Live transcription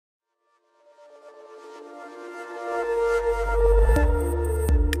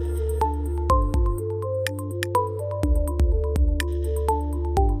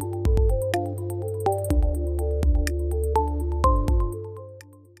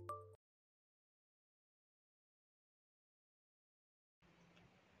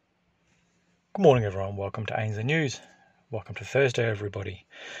Good morning, everyone. Welcome to Ainsley News. Welcome to Thursday, everybody.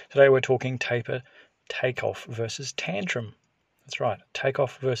 Today we're talking takeoff versus tantrum. That's right,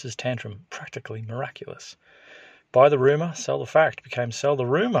 takeoff versus tantrum, practically miraculous. Buy the rumour, sell the fact became sell the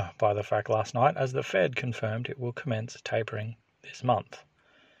rumour by the fact last night as the Fed confirmed it will commence tapering this month.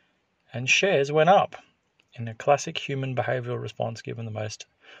 And shares went up. In a classic human behavioural response given the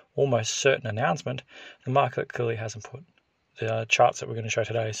almost certain announcement, the market clearly hasn't put the charts that we're going to show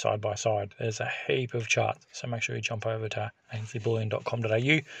today side by side. There's a heap of charts, so make sure you jump over to ainsleyBullion.com.au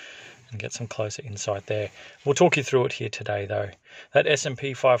and get some closer insight there. We'll talk you through it here today, though. That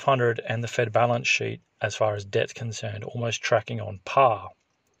S&P 500 and the Fed balance sheet, as far as debt's concerned, almost tracking on par.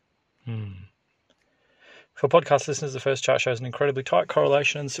 For podcast listeners, the first chart shows an incredibly tight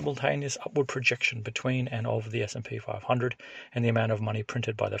correlation and simultaneous upward projection between and of the S&P 500 and the amount of money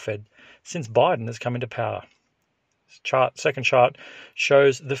printed by the Fed since Biden has come into power. Second chart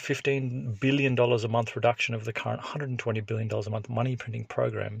shows the $15 billion a month reduction of the current $120 billion a month money printing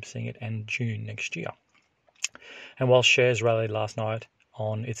program, seeing it end June next year. And while shares rallied last night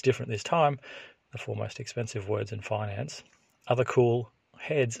on "it's different this time," the four most expensive words in finance, other cool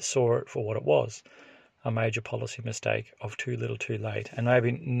heads saw it for what it was, a major policy mistake of too little too late, and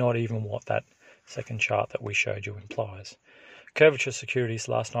maybe not even what that second chart that we showed you implies. Curvature Securities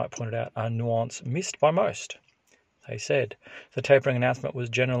last night pointed out a nuance missed by most. They said the tapering announcement was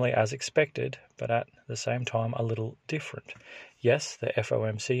generally as expected, but at the same time a little different. Yes, the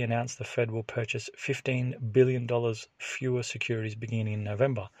FOMC announced the Fed will purchase $15 billion fewer securities beginning in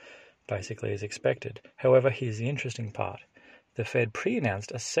November, basically as expected. However, here's the interesting part. The Fed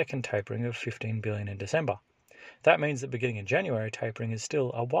pre-announced a second tapering of $15 billion in December. That means that beginning in January, tapering is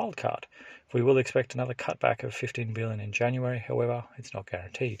still a wild card. We will expect another cutback of $15 billion in January, however, it's not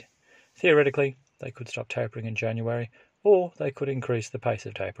guaranteed. Theoretically, they could stop tapering in January, or they could increase the pace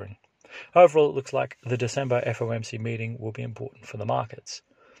of tapering. Overall, it looks like the December FOMC meeting will be important for the markets.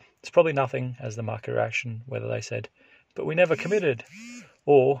 It's probably nothing as the market reaction, whether they said, "but we never committed,"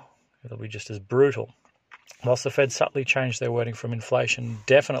 or it'll be just as brutal. Whilst the Fed subtly changed their wording from inflation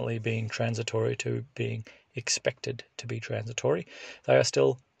definitely being transitory to being expected to be transitory, they are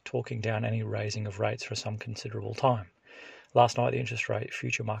still talking down any raising of rates for some considerable time. Last night, the interest rate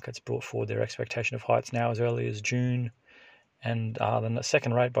future markets brought forward their expectation of heights now as early as June and then a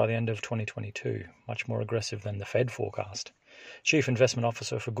second rate by the end of 2022, much more aggressive than the Fed forecast. Chief Investment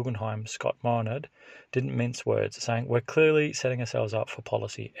Officer for Guggenheim, Scott Marnard, didn't mince words, saying, "We're clearly setting ourselves up for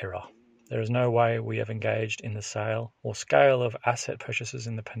policy error. There is no way we have engaged in the sale or scale of asset purchases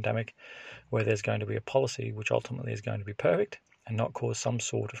in the pandemic where there's going to be a policy which ultimately is going to be perfect and not cause some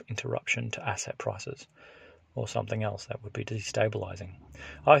sort of interruption to asset prices, or something else that would be destabilizing.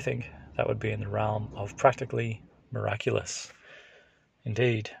 I think that would be in the realm of practically miraculous."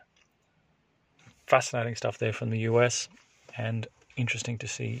 Indeed. Fascinating stuff there from the US, and interesting to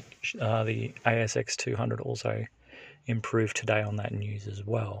see the ASX 200 also improve today on that news as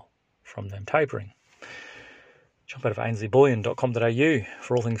well from them tapering. Jump out of ainsleyBullion.com.au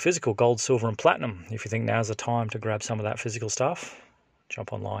for all things physical, gold, silver and platinum. If you think now's the time to grab some of that physical stuff,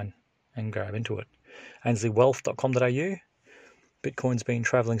 jump online and grab into it. ainsleywealth.com.au. Bitcoin's been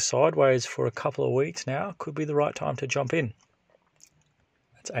travelling sideways for a couple of weeks now. Could be the right time to jump in.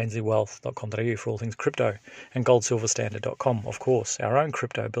 That's ainsleywealth.com.au for all things crypto, and goldsilverstandard.com, of course, our own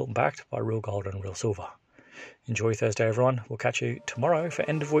crypto built and backed by real gold and real silver. Enjoy Thursday, everyone. We'll catch you tomorrow for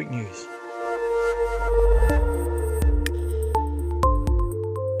end of week news.